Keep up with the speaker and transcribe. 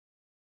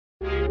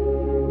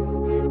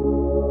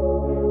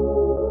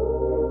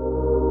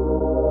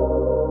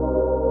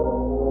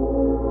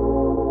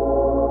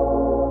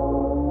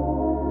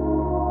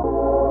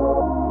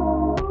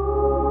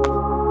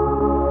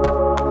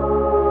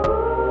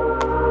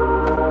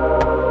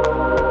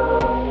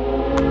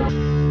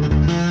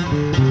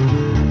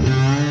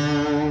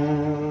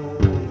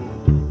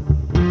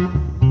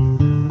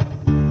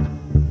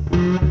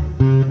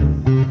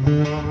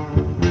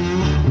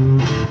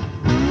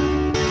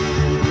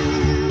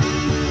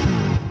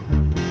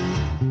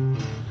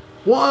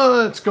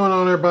What's going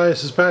on, everybody?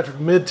 This is Patrick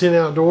from Mid-10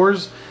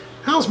 Outdoors.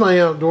 How's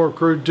my outdoor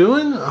crew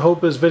doing? I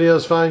hope this video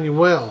is finding you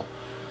well.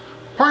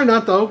 Probably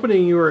not the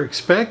opening you were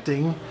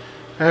expecting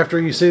after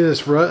you see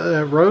this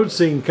road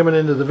scene coming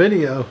into the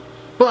video,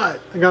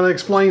 but I gotta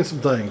explain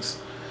some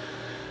things.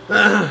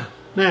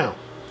 Now,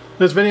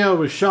 this video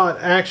was shot,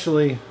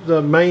 actually,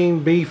 the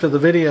main beef of the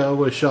video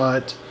was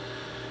shot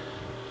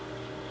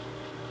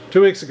 2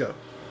 weeks ago,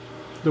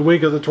 the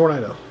week of the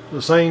tornado,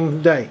 the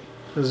same day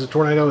as the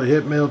tornado that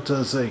hit Middle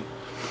Tennessee.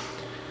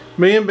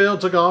 Me and Bill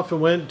took off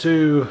and went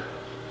to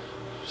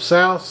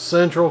south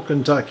central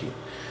Kentucky,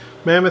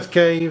 Mammoth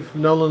Cave,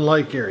 Nolin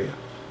Lake area.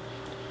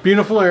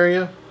 Beautiful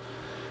area.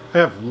 I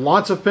have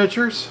lots of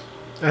pictures.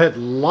 I had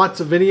lots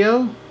of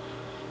video.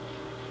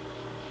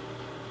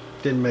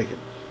 Didn't make it.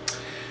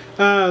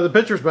 The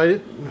pictures made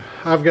it.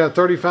 I've got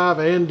 35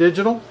 and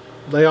digital.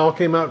 They all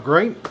came out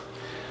great.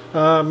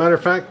 Matter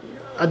of fact,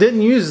 I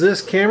didn't use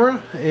this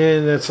camera,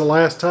 and it's the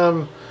last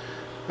time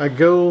I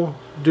go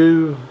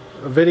do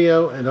a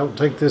video and don't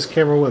take this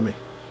camera with me.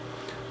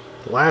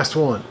 Last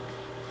one.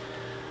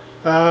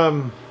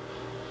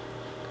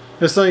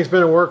 This thing's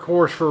been a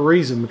workhorse for a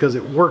reason, because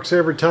it works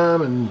every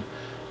time, and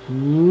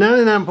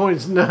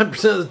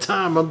 99.9% of the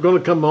time I'm going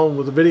to come home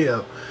with a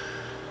video.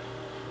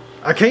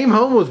 I came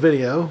home with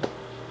video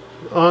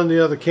on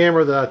the other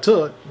camera that I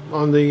took,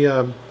 on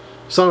the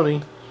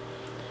Sony.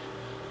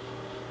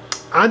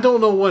 I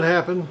don't know what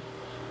happened.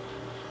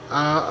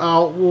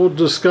 We'll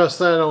discuss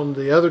that on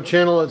the other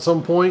channel at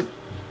some point,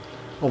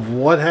 of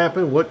what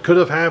happened, what could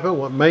have happened,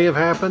 what may have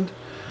happened.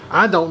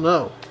 I don't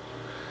know.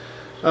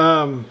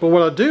 But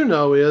what I do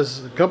know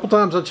is, a couple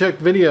times I checked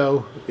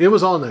video, it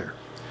was on there.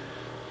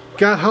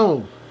 Got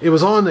home, it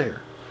was on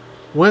there.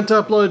 Went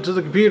to upload it to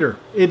the computer,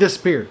 it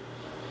disappeared.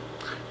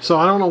 So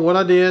I don't know what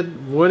I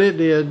did, what it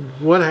did,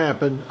 what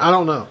happened. I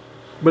don't know.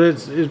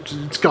 But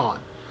it's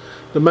gone.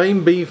 The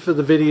main beef of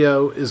the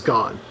video is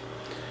gone.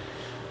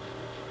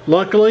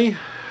 Luckily,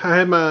 I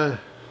had my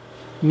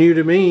new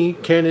to me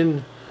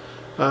Canon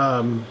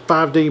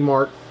 5D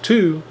Mark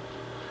II,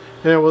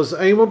 and I was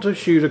able to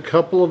shoot a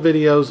couple of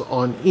videos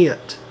on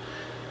it.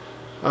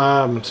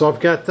 So I've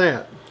got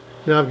that.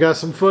 Now I've got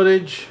some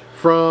footage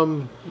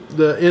from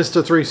the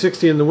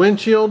Insta360 in the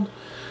windshield,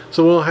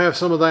 so we'll have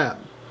some of that.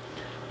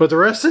 But the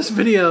rest of this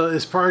video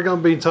is probably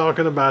going to be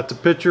talking about the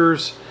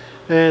pictures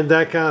and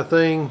that kind of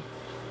thing.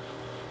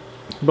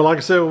 But like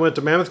I said, we went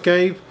to Mammoth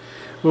Cave,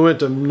 we went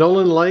to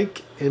Nolin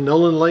Lake and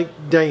Nolin Lake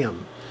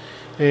Dam,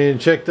 and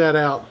checked that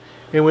out.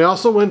 And we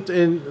also went,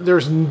 and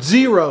there's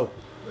zero,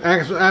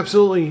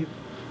 absolutely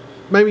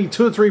maybe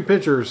 2 or 3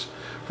 pictures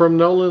from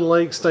Nolin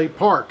Lake State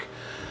Park,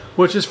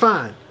 which is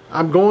fine.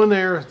 I'm going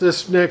there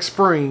this next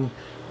spring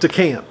to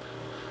camp.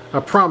 I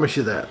promise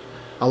you that.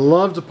 I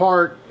love the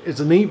park. It's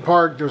a neat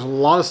park. There's a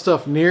lot of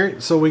stuff near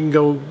it, so we can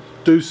go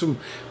get some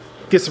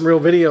real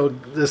video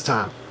this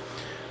time.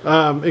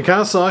 It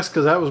kind of sucks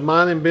because that was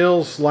mine and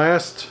Bill's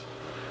last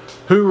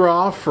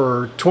hoorah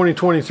for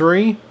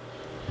 2023.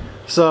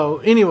 So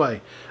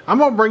anyway, I'm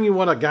gonna bring you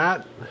what I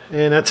got,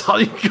 and that's all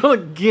you're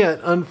gonna get,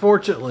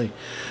 unfortunately.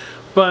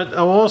 But I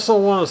also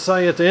want to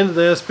say at the end of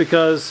this,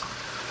 because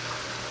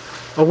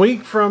a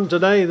week from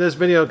today this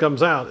video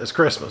comes out, it's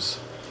Christmas.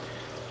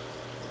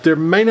 There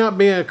may not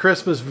be a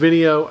Christmas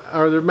video,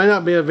 or there may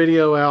not be a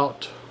video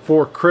out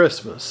for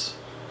Christmas.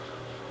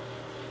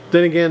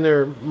 Then again,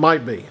 there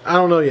might be. I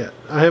don't know yet.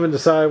 I haven't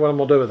decided what I'm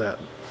gonna do with that.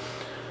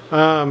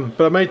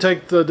 But I may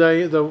take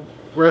the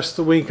rest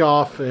of the week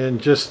off and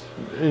just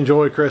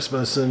enjoy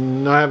Christmas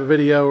and not have a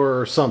video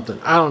or something.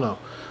 I don't know.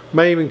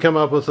 May even come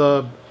up with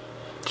a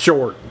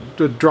short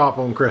to drop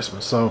on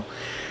Christmas. So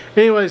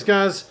anyways,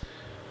 guys,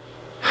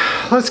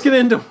 let's get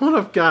into what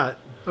I've got,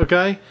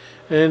 okay?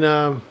 And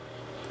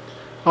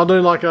I'll do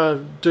like I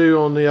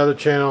do on the other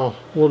channel.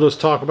 We'll just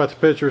talk about the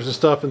pictures and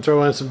stuff and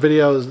throw in some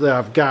videos that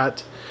I've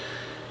got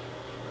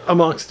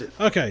amongst it.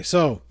 Okay,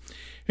 so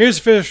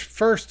here's the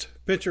first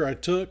picture I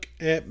took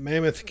at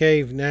Mammoth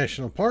Cave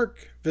National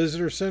Park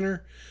Visitor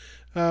Center,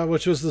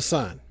 which was the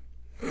sign.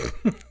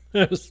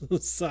 That was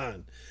the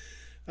sign.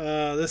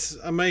 This,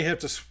 I may have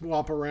to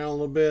swap around a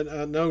little bit.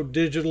 No,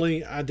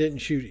 digitally, I didn't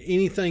shoot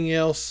anything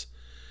else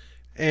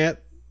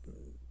at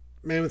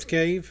Mammoth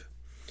Cave.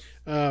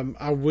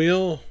 I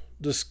will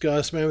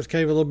discuss Mammoth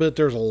Cave a little bit.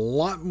 There's a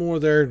lot more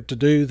there to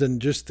do than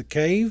just the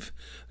cave.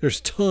 There's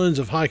tons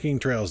of hiking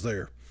trails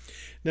there.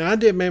 Now, I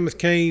did Mammoth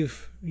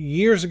Cave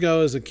years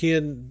ago as a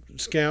kid,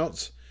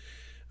 scouts.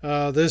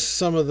 This is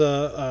some of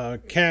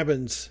the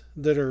cabins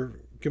that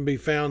can be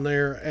found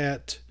there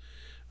at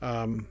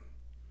Mammoth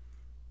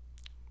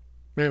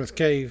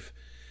Cave.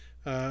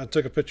 I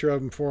took a picture of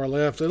them before I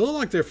left. They look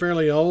like they're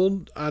fairly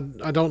old. I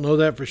don't know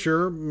that for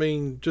sure. I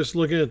mean, just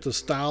looking at the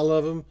style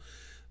of them,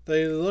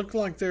 they look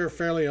like they're a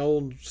fairly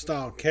old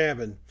style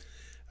cabin.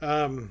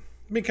 It'd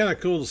be kind of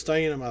cool to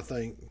stay in them, I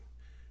think.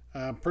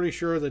 I'm pretty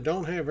sure they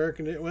don't have air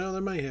conditioning. Well, they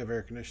may have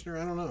air conditioner.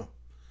 I don't know.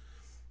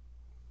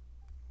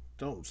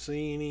 Don't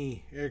see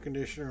any air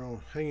conditioner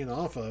hanging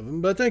off of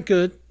them, but they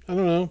could. I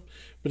don't know.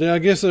 But I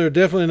guess they're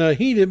definitely not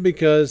heated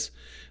because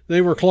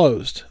they were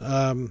closed.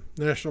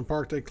 National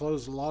Park, they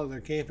closed a lot of their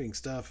camping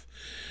stuff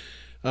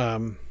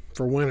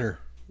for winter,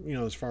 you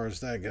know, as far as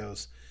that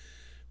goes.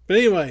 But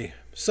anyway,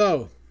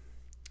 so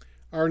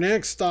our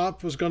next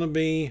stop was going to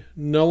be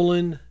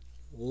Nolin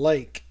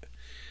Lake.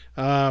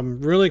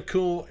 Really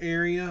cool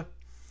area.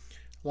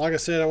 Like I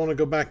said, I want to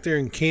go back there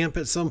and camp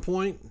at some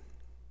point.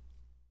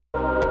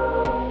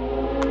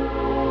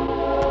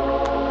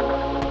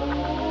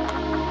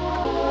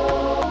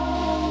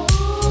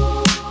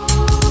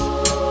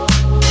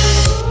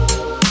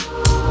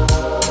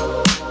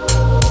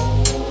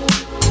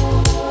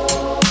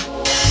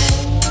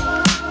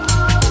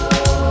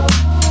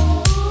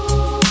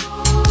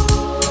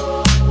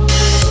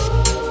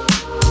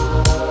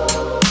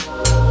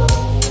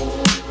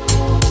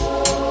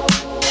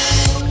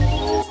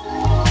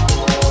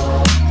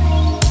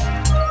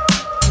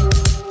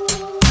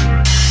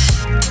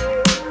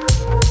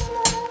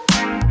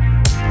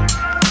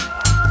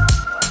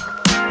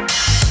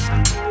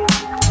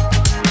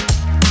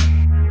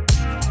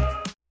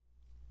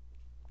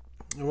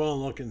 I want to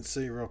look and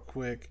see real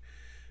quick.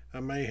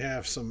 I may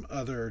have some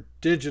other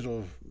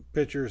digital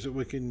pictures that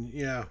we can,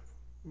 yeah,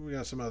 we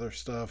got some other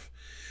stuff.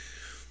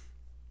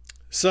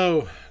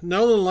 So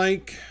Nolin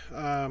Lake,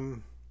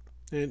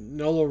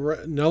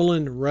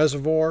 Nolin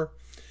Reservoir,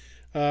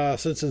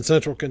 since in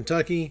central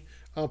Kentucky,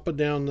 I'll put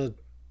down the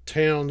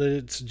town that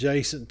it's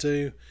adjacent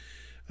to.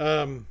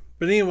 But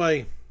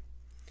anyway,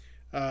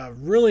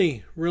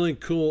 really, really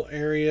cool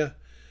area.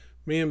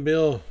 Me and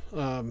Bill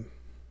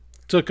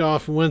took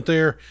off and went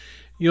there.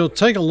 You'll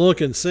take a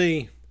look and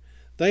see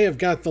they have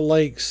got the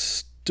lake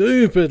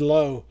stupid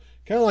low,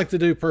 kind of like they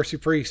do Percy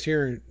Priest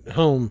here at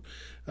home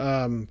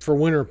for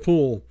winter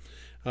pool.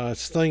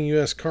 It's the thing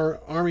U.S.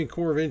 Army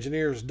Corps of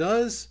Engineers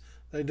does.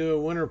 They do a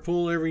winter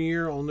pool every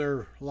year on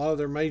a lot of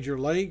their major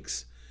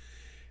lakes,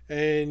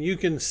 and you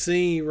can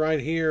see right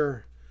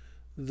here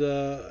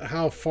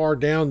how far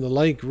down the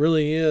lake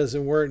really is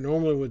and where it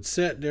normally would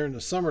sit during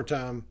the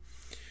summertime.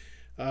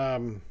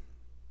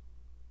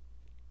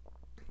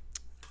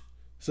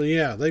 So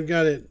yeah, they've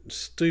got it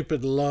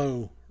stupid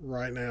low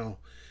right now.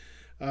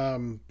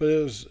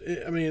 But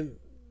I mean,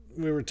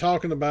 we were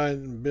talking about it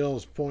and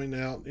Bill's pointing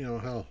out, you know,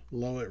 how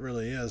low it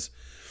really is.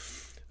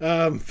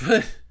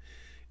 But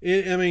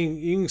I mean,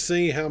 you can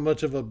see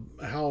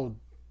how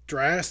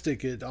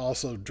drastic it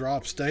also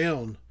drops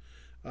down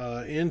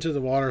into the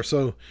water.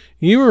 So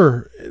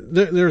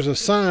there's a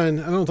sign.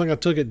 I don't think I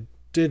took a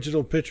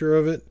digital picture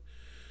of it,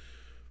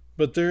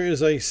 but there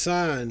is a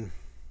sign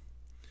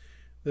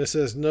that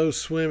says no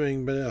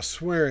swimming, but I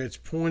swear it's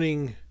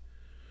pointing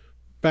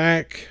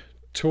back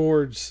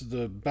towards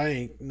the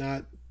bank,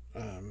 not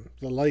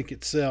the lake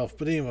itself.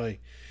 But anyway,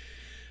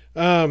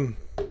 so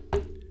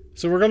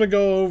we're going to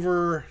go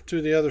over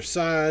to the other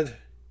side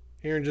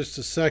here in just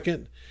a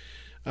second,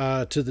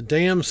 to the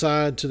dam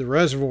side, to the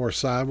reservoir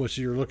side, which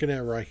you're looking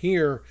at right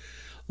here.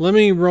 Let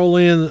me roll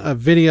in a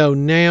video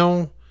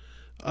now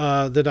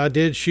that I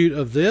did shoot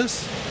of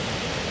this.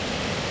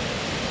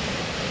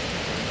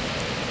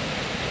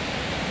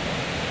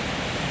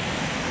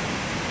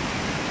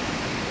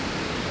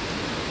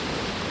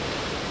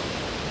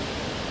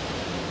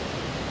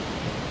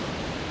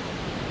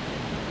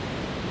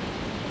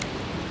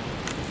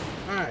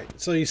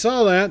 So you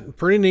saw that,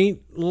 pretty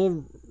neat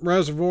little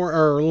reservoir,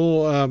 or a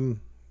little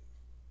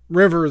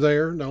river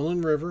there,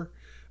 Nolin River.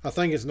 I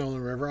think it's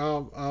Nolin River.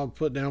 I'll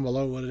put down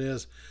below what it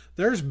is.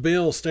 There's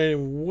Bill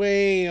standing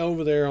way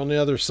over there on the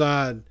other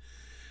side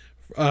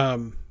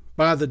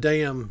by the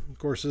dam. Of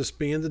course, this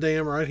being the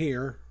dam right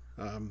here.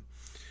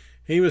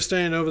 He was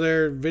standing over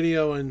there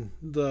videoing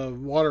the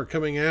water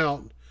coming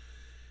out.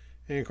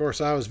 And of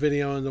course, I was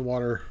videoing the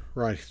water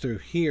right through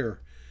here.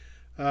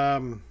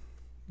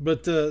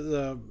 But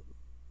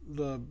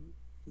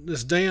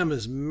this dam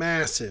is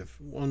massive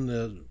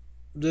on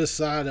this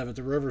side of it,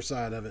 the river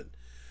side of it,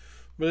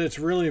 but it's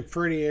really a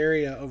pretty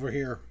area over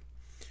here.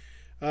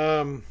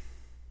 Now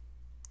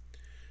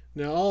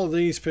all of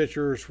these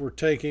pictures were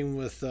taken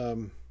with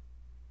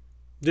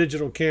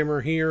digital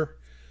camera here.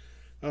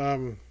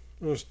 I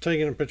was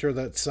taking a picture of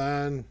that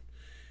sign,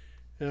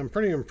 and I'm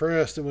pretty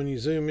impressed that when you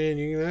zoom in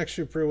you can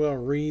actually pretty well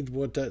read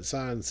what that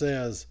sign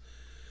says.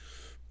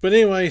 But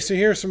anyway, so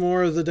here's some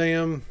more of the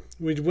dam.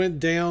 We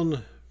went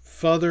down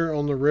further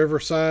on the river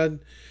side.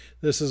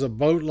 This is a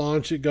boat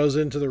launch. It goes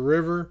into the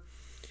river.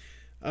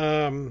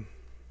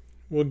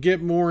 We'll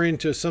get more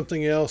into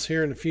something else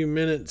here in a few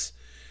minutes,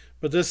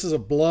 but this is a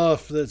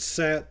bluff that's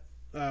sat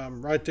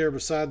right there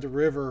beside the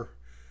river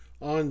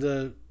on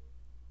the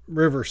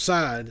river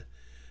side.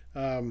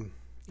 I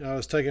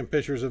was taking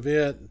pictures of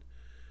it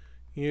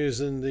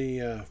using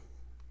the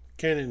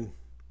Canon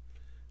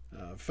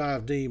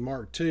 5D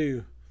Mark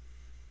II,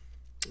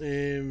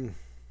 and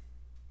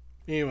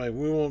anyway,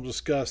 we won't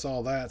discuss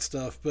all that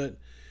stuff, but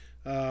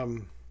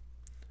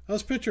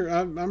those pictures,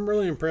 I'm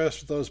really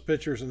impressed with those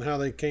pictures and how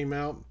they came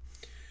out.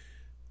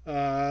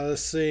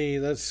 Let's see,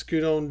 let's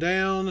scoot on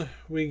down.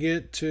 We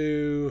get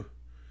to,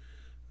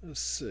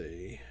 let's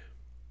see,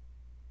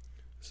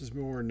 This is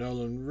more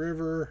Nolin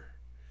River.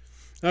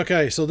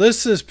 Okay, so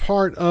this is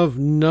part of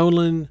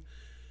Nolin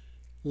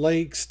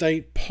Lake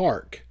State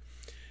Park.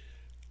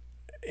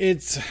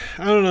 It's,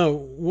 I don't know,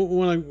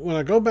 when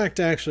I go back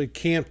to actually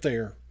camp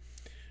there,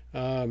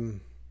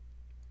 because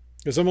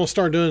I'm going to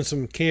start doing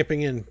some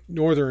camping in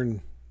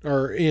northern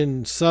or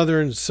in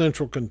southern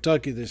central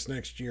Kentucky this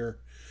next year,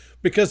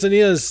 because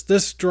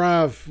this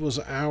drive was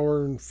an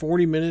hour and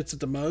 40 minutes at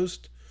the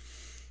most.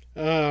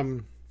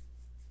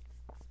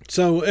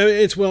 So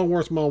it's well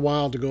worth my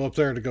while to go up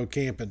there to go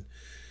camping.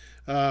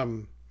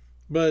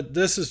 But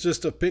this is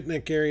just a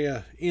picnic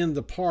area in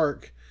the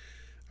park.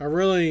 I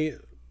really,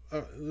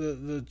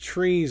 the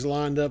trees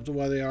lined up the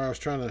way they are. I was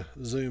trying to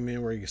zoom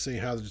in where you can see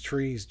how the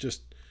trees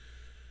just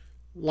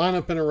line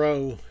up in a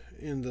row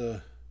in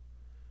the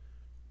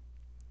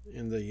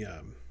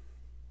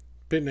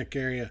picnic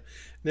area.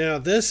 Now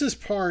this is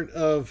part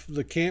of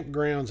the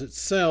campgrounds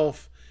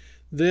itself.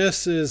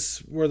 This is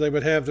where they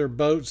would have their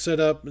boat set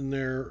up, and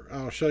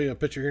I'll show you a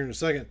picture here in a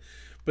second.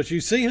 But you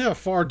see how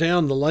far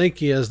down the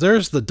lake is.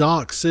 There's the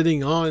dock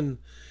sitting on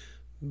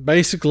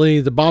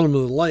basically the bottom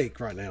of the lake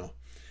right now.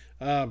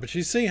 But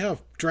you see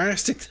how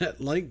drastic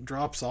that lake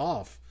drops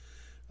off.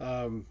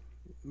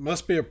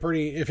 Must be a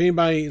pretty, if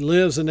anybody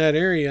lives in that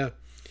area,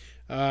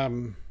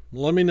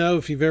 let me know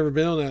if you've ever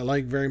been on that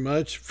lake very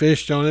much,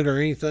 fished on it or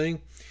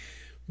anything.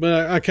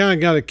 But I kind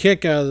of got a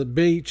kick out of the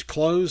beach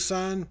closed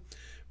sign,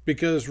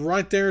 because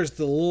right there is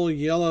the little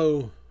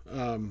yellow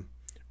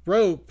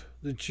rope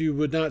that you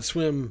would not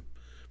swim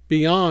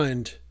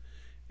beyond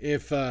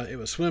if it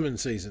was swimming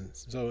season.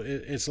 So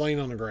it's laying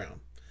on the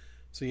ground.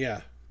 So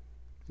yeah,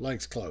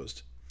 lake's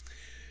closed.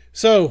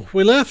 So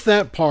we left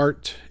that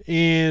part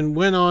and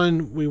went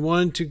on. We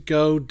wanted to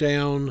go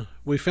down.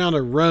 We found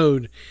a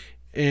road,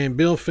 and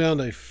Bill found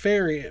a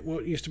ferry,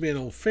 what used to be an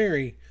old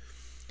ferry,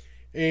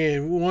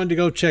 and we wanted to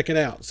go check it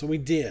out. So we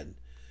did.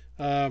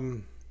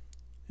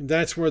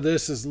 That's where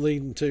this is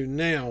leading to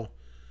now.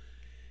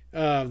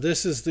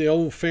 This is the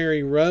old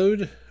ferry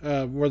road,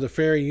 where the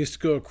ferry used to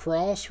go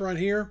across right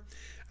here.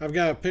 I've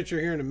got a picture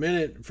here in a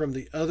minute from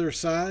the other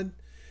side.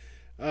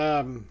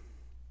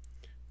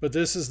 But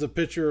this is the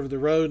picture of the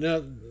road.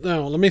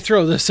 Now, let me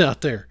throw this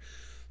out there.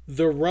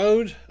 The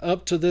road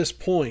up to this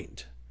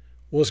point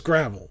was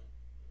gravel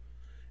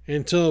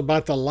until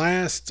about the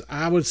last,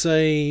 I would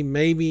say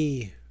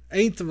maybe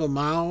 1/8 of a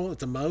mile at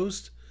the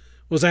most,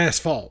 was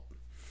asphalt.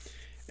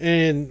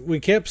 And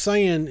we kept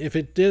saying if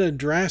it did a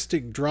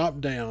drastic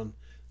drop down,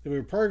 then we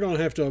were probably going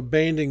to have to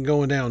abandon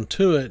going down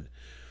to it,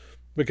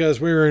 because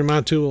we were in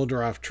my 2-wheel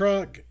drive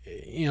truck.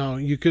 You know,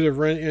 you could have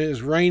run, it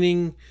was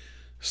raining,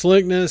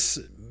 slickness,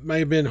 may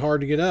have been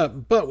hard to get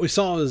up, but we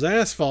saw it as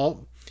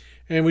asphalt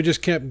and we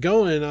just kept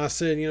going. I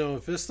said, you know,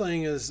 if this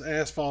thing is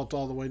asphalt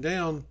all the way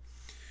down,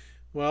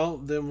 well,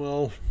 then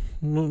we'll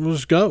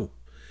just go.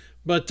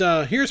 But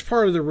here's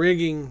part of the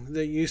rigging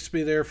that used to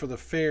be there for the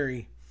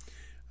ferry,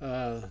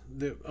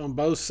 on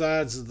both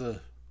sides of the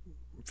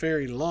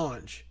ferry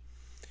launch.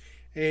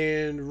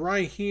 And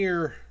right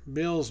here,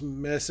 Bill's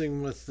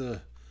messing with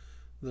the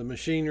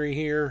machinery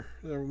here,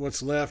 or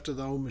what's left of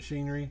the old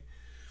machinery.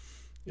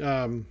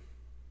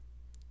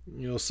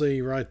 You'll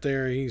see right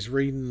there, he's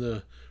reading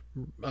the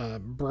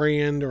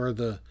brand or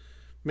the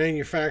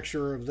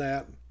manufacturer of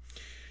that.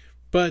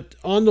 But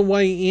on the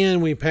way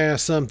in, we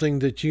passed something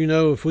that, you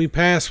know, if we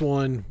pass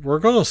one, we're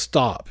going to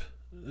stop.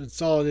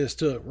 That's all it is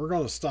to it. We're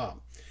going to stop.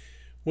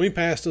 We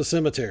passed a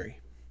cemetery.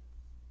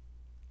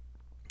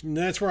 And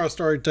that's where I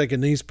started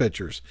taking these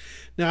pictures.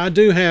 Now, I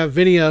do have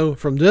video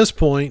from this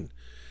point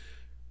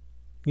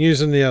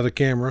using the other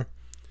camera.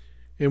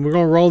 And we're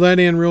going to roll that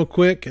in real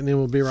quick, and then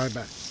we'll be right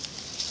back.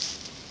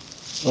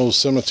 Old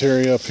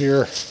cemetery up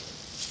here.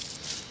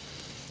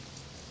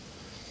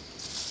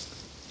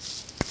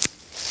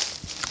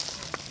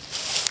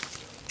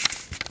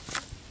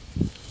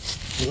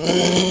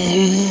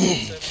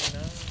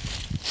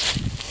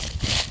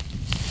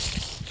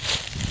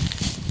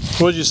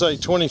 What'd you say,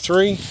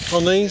 23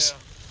 on these?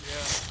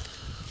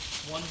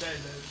 Yeah. One day,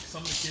 though.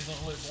 Some of the kids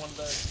don't live one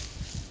day.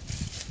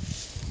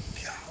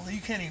 Golly,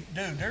 you can't even,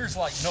 dude, there's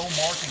like no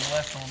marking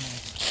left on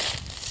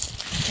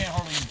these. You can't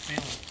hardly even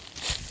feel it.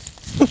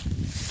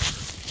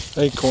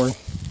 Acorn.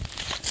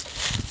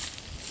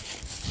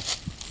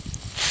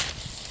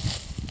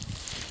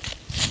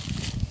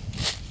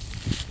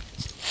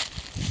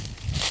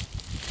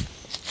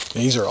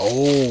 These are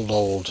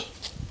old.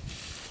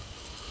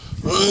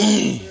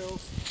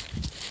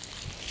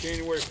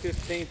 January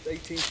 15th,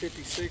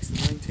 1856 and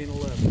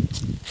 1911.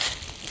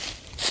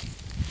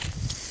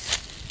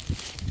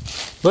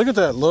 Look at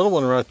that little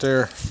one right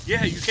there.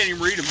 Yeah, you can't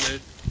even read them,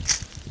 dude.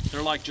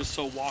 They're like just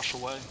so washed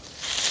away.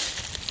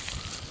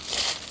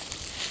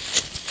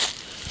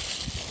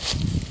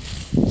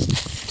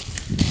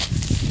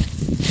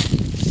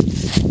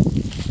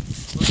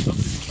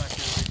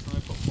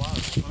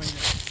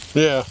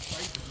 Yeah.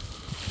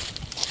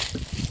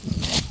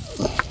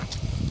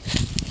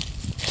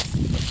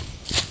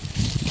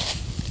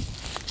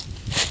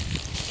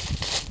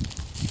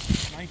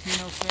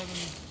 1907 to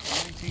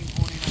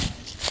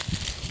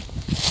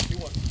 1929. He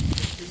wasn't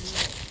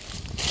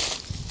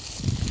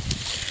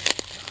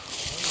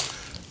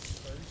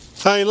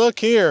Hey, look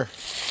here.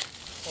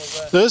 What's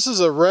that? This is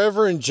a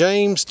Reverend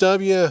James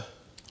W.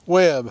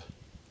 Webb.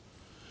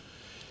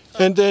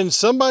 And then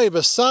somebody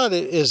beside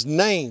it is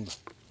named.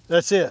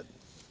 That's it.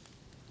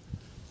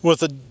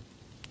 With a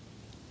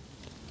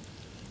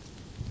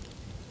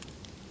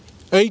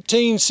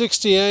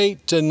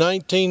 1868 to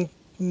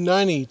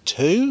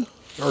 1992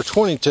 or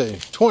 22.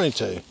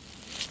 22.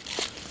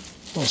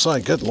 I'll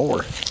say, good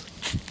Lord.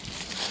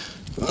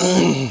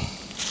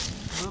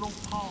 Little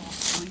Paul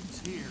sleeps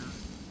here.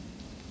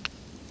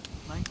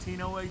 1908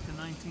 to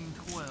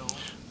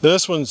 1912.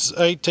 This one's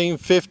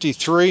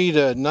 1853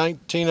 to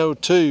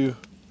 1902.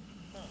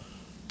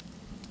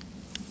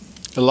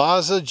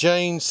 Eliza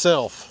Jane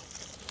Self.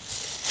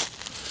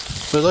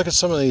 But look at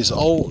some of these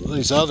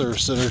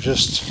others that are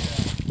just.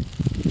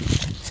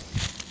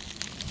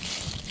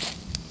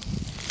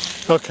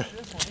 Okay.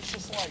 This one, it's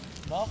just like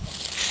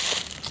nothing.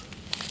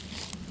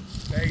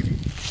 Baby.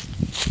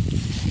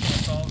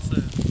 That's all it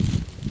says.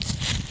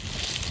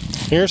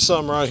 Here's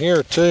some right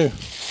here too.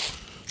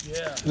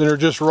 Yeah. That are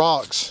just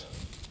rocks.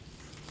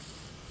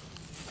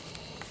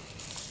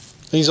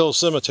 These old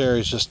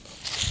cemeteries just.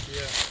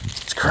 Yeah.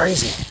 It's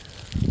crazy.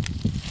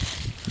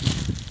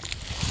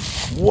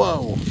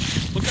 Whoa.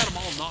 Look at them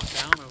all knocked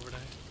down over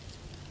there.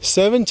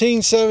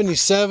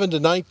 1777 to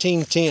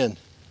 1910.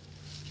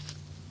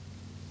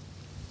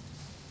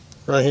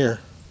 Right here.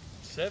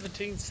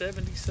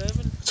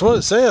 1777? That's what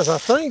it says, I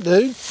think,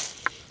 dude.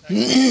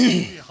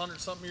 Maybe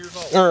 100-something years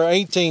old. Or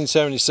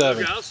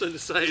 1877. Okay, I was going to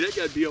say, that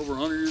got to be over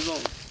 100 years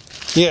old.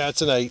 Yeah,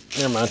 it's an 8.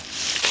 Never mind.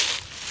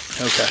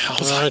 Okay, I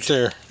was Right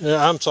there.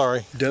 Yeah, I'm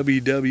sorry.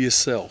 WW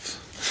Self.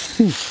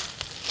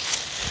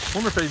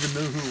 Wonder if they even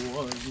knew who it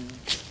was.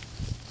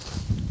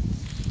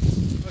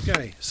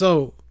 Okay,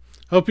 so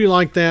hope you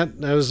liked that.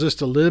 That was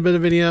just a little bit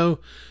of video.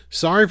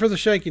 Sorry for the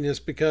shakiness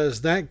because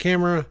that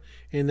camera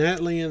and that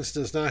lens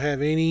does not have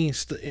any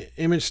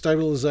image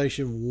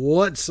stabilization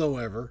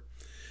whatsoever.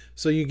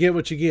 So you get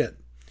what you get.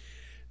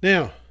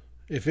 Now,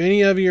 if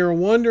any of you are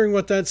wondering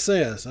what that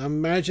says, I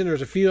imagine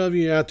there's a few of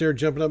you out there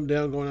jumping up and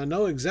down going, I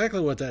know exactly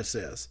what that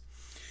says.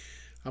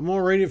 I'm going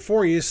to read it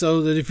for you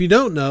so that if you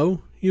don't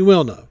know, you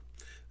will know.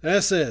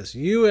 That says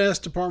U.S.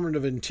 Department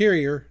of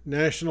Interior,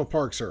 National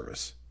Park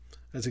Service.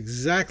 That's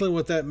exactly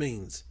what that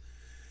means.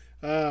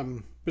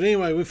 But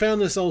anyway, we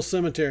found this old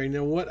cemetery.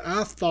 Now, what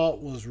I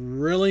thought was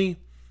really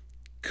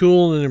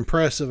cool and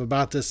impressive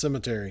about this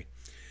cemetery.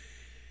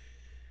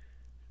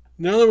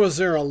 Not only was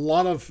there a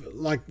lot of,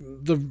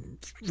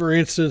 for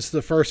instance,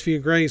 the first few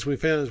graves we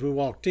found as we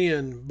walked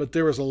in, but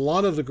there was a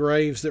lot of the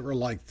graves that were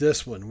like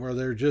this one, where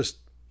there's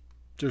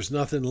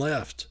nothing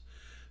left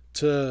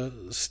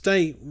to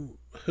state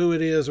who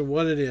it is or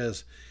what it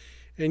is.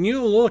 And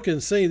you'll look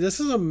and see, this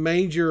is a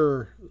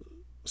major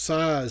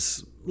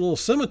size little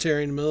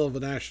cemetery in the middle of a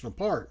national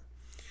park.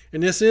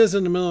 And this is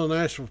in the middle of a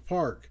national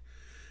park.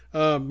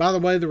 By the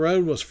way, the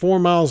road was 4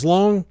 miles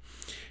long,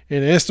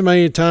 and the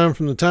estimated time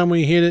from the time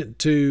we hit it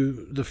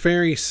to the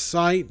ferry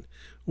site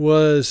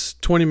was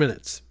 20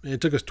 minutes. And it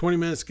took us 20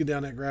 minutes to get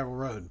down that gravel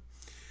road.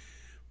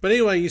 But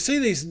anyway, you see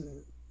these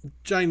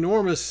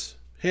ginormous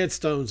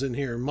headstones in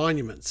here,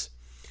 monuments.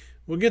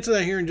 We'll get to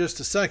that here in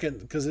just a second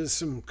because there's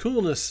some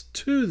coolness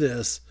to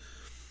this.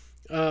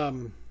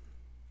 But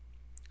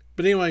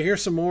anyway,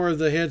 here's some more of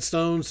the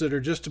headstones that are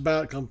just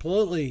about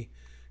completely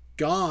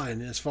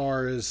gone as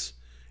far as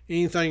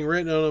anything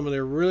written on them.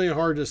 They're really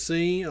hard to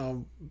see.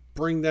 I'll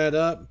bring that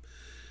up.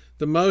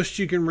 The most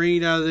you can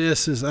read out of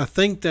this is, I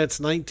think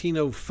that's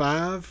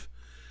 1905.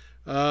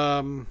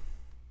 Let's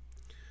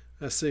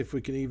see if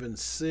we can even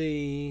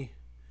see.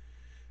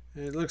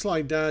 It looks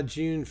like died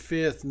June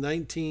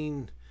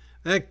 5th,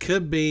 that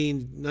could be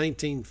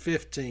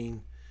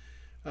 1915.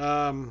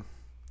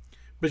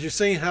 But you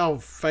see how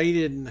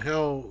faded and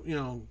how,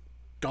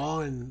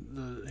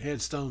 gone the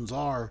headstones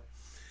are.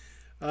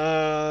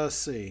 Let's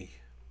see.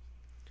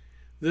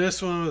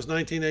 This one was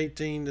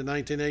 1918 to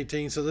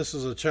 1918. So this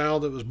was a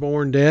child that was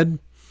born dead.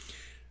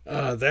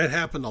 That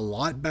happened a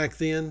lot back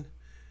then.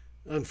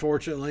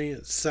 Unfortunately,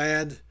 it's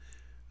sad.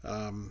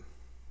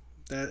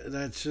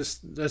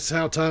 That's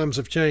how times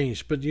have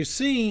changed. But you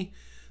see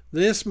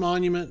this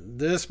monument,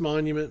 this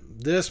one,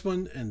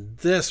 and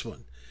this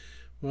one.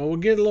 Well, we'll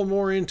get a little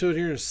more into it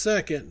here in a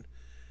second.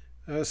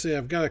 Let's see,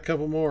 I've got a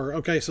couple more.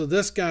 Okay, so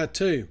this guy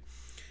too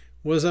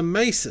was a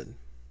mason.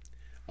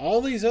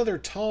 All these other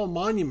tall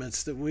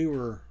monuments that we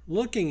were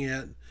looking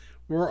at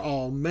were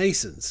all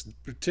masons,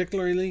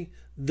 particularly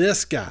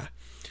this guy.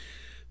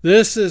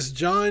 This is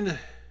John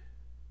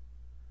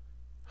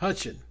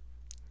Hutchin.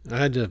 I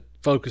had to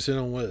focus in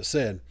on what it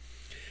said.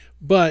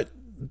 But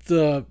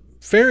the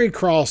ferry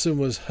crossing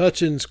was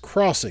Hutchin's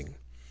Crossing.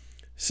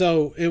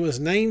 So it was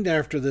named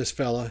after this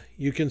fella.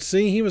 You can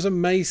see he was a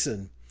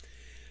mason.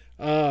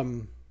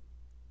 Then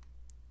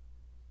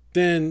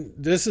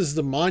this is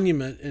the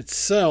monument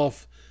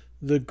itself.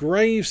 The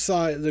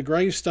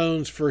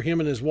gravestones for him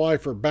and his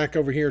wife are back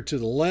over here to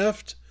the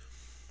left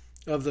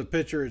of the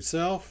picture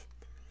itself.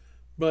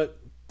 But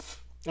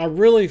I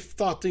really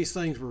thought these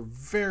things were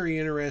very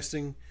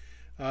interesting.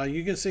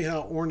 You can see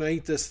how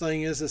ornate this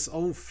thing is. This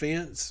old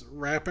fence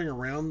wrapping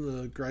around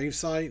the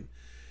gravesite.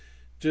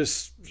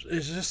 It's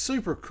just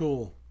super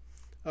cool.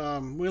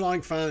 We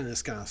like finding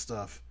this kind of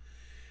stuff.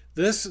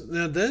 This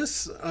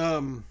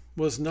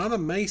was not a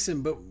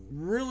Mason, but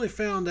really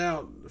found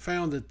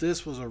that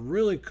this was a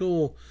really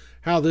cool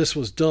how this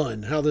was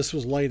done, how this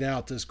was laid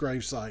out, this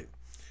gravesite.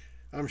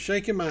 I'm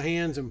shaking my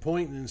hands and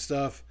pointing and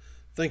stuff,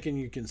 thinking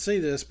you can see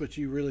this, but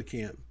you really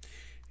can't.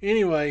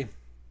 Anyway,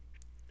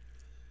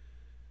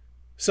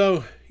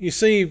 so you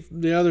see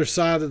the other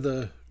side of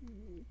the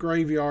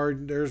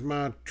graveyard. There's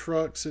my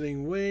truck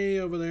sitting way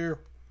over there,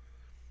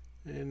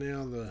 and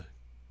now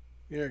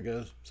there it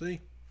goes.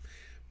 See,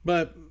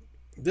 but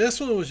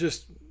this one was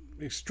just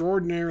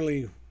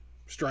extraordinarily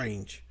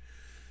strange.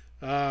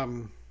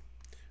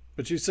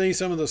 But you see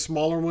some of the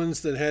smaller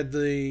ones that had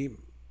the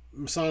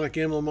Masonic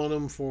emblem on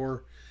them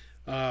for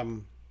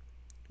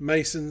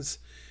Masons,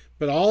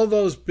 but all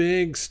those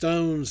big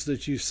stones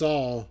that you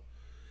saw,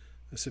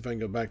 let's see if I can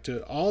go back to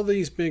it, all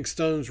these big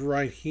stones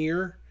right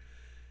here,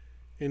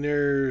 and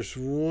there's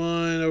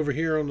one over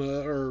here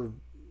or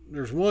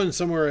there's one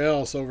somewhere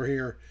else over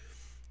here,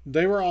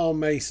 they were all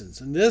Masons,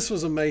 and this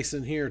was a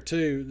Mason here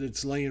too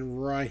that's laying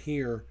right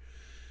here.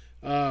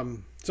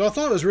 So I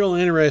thought it was real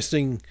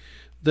interesting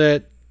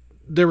that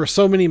there were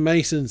so many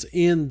Masons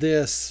in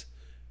this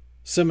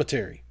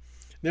cemetery.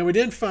 Now, we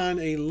did find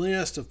a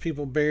list of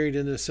people buried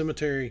in this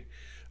cemetery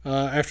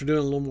after doing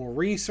a little more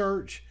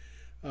research,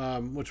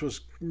 which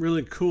was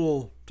really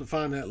cool to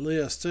find that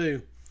list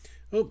too.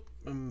 Oh,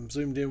 I'm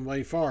zoomed in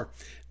way far.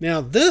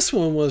 Now, this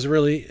one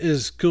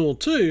is cool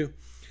too.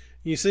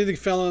 You see the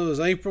fellow was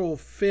April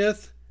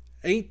 5th,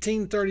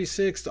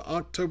 1836 to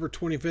October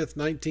 25th,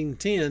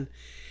 1910.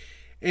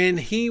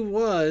 And he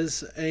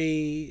was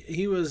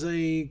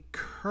a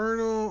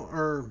colonel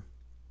or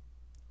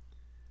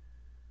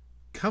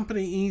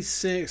Company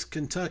E6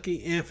 Kentucky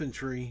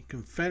Infantry,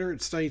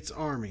 Confederate States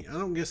Army. I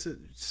don't guess it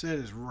said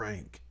his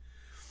rank.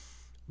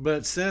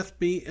 But Seth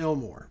B.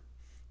 Elmore.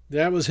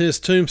 That was his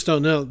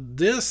tombstone. Now,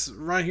 this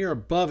right here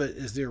above it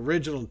is the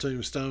original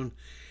tombstone.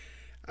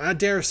 I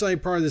dare say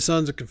probably the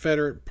Sons of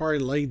Confederate probably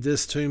laid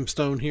this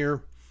tombstone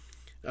here.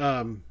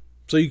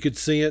 So you could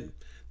see it.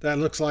 That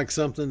looks like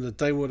something that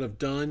they would have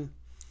done.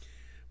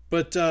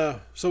 But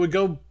so we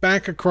go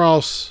back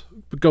across,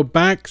 we go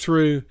back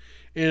through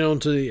and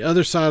onto the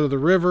other side of the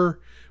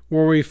river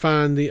where we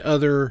find the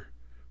other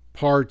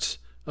parts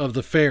of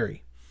the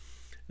ferry.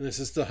 And this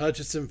is the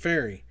Hutchinson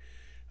Ferry.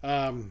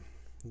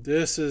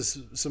 This is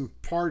some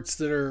parts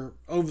that are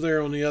over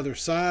there on the other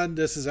side.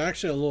 This is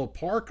actually a little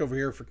park over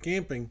here for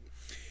camping.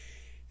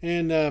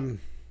 And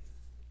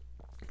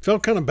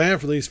felt kind of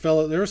bad for these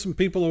fellas. There were some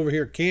people over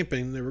here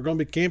camping. They were going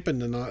to be camping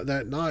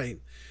that night.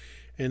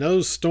 And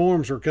those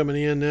storms were coming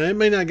in. Now, it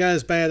may not got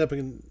as bad up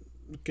in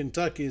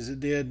Kentucky as it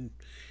did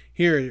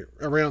here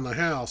around the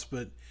house,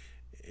 but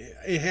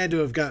it had to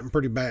have gotten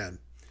pretty bad.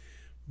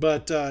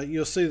 But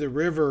you'll see the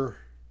river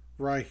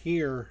right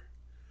here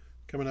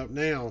coming up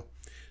now.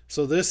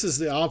 So this is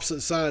the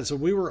opposite side. So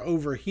we were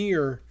over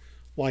here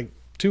like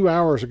 2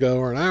 hours ago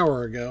or an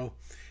hour ago,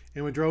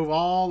 and we drove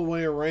all the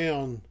way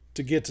around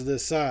to get to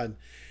this side.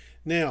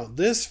 Now,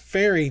 this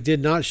ferry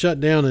did not shut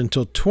down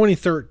until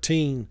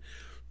 2013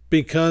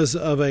 because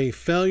of a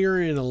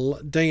failure in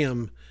a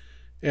dam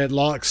at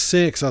Lock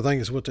 6, I think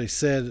is what they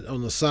said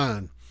on the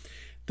sign.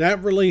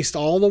 That released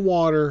all the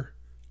water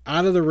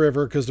out of the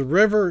river, because the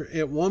river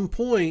at one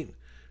point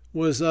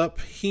was up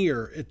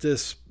here at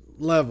this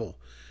level.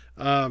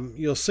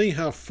 You'll see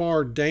how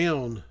far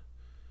down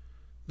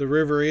the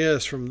river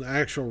is from the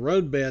actual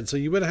roadbed. So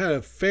you would have had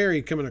a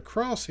ferry coming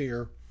across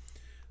here.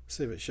 Let's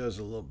see if it shows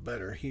it a little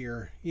better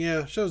here.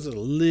 Yeah, it shows it a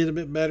little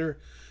bit better.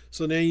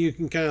 So now you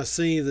can kind of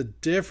see the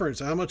difference,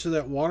 how much of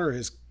that water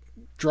has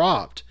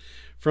dropped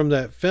from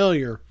that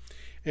failure.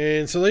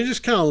 And so they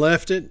just kind of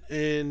left it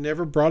and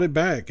never brought it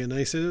back. And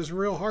they said it was a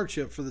real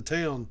hardship for the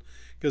town,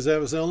 because that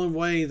was the only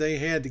way they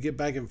had to get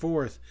back and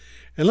forth.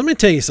 And let me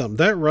tell you something,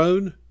 that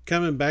road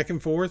coming back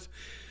and forth,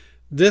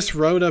 this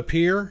road up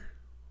here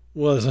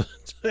was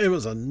it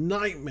was a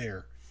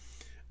nightmare.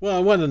 Well,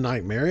 it wasn't a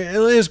nightmare. It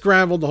is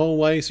gravel the whole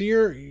way, so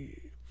you're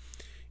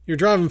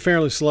driving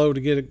fairly slow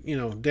to get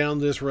down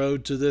this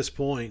road to this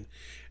point.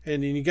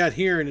 And then you got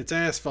here and it's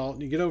asphalt,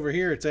 and you get over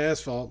here it's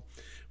asphalt,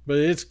 but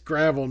it's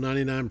gravel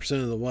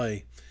 99% of the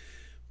way.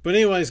 But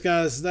anyways,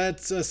 guys,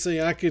 let's see,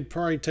 I could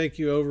probably take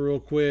you over real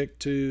quick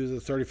to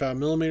the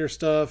 35mm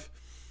stuff.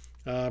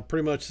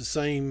 Pretty much the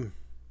same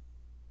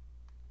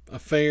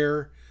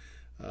affair.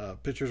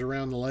 Pictures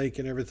around the lake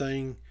and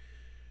everything.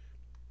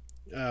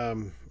 I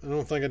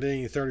don't think I did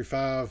any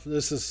 35.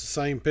 This is the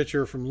same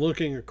picture from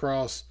looking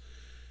across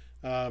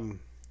to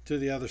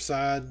the other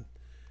side.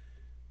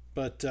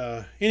 But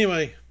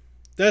anyway,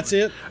 that's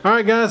it. All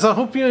right, guys, I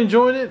hope you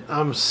enjoyed it.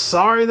 I'm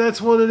sorry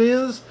that's what it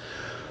is,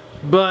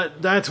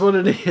 but that's what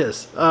it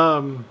is.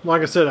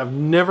 Like I said, I've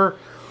never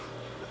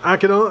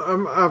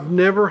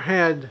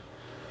had,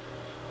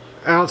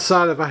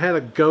 outside if I had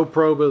a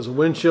GoPro, but it was a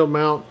windshield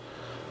mount,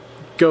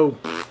 go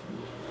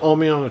on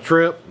me on a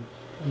trip.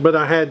 but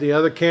I had the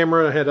other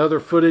camera, I had other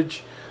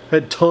footage,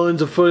 had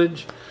tons of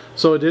footage,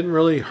 so it didn't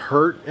really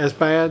hurt as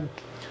bad.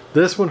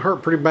 This one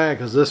hurt pretty bad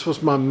because this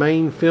was my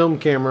main film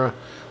camera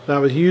that I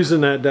was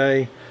using that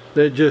day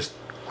that just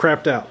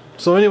crapped out.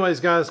 So anyways,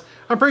 guys,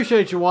 I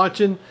appreciate you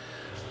watching.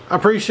 I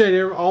appreciate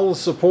all the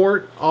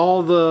support,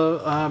 all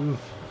the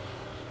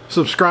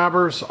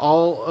subscribers,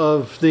 all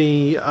of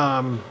the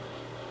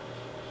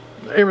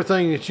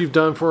everything that you've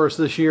done for us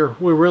this year.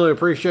 We really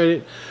appreciate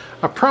it.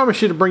 I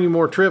promise you to bring you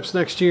more trips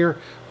next year.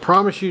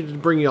 Promise you to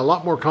bring you a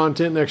lot more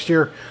content next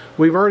year.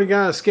 We've already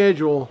got a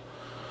schedule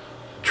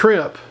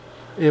trip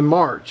in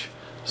March,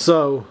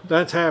 so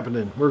that's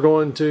happening. We're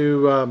going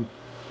to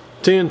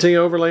TNT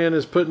Overland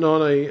is putting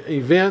on a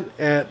event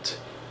at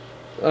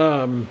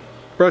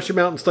Brushy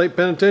Mountain State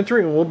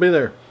Penitentiary, and we'll be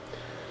there.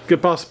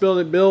 Good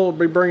possibility Bill will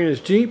be bringing his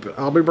Jeep,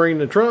 I'll be bringing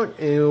the truck,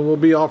 and we'll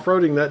be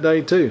off-roading that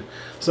day too.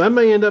 So that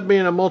may end up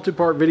being a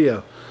multi-part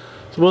video.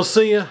 So we'll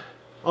see you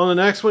on the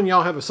next one.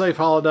 Y'all have a safe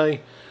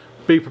holiday.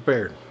 Be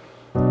prepared.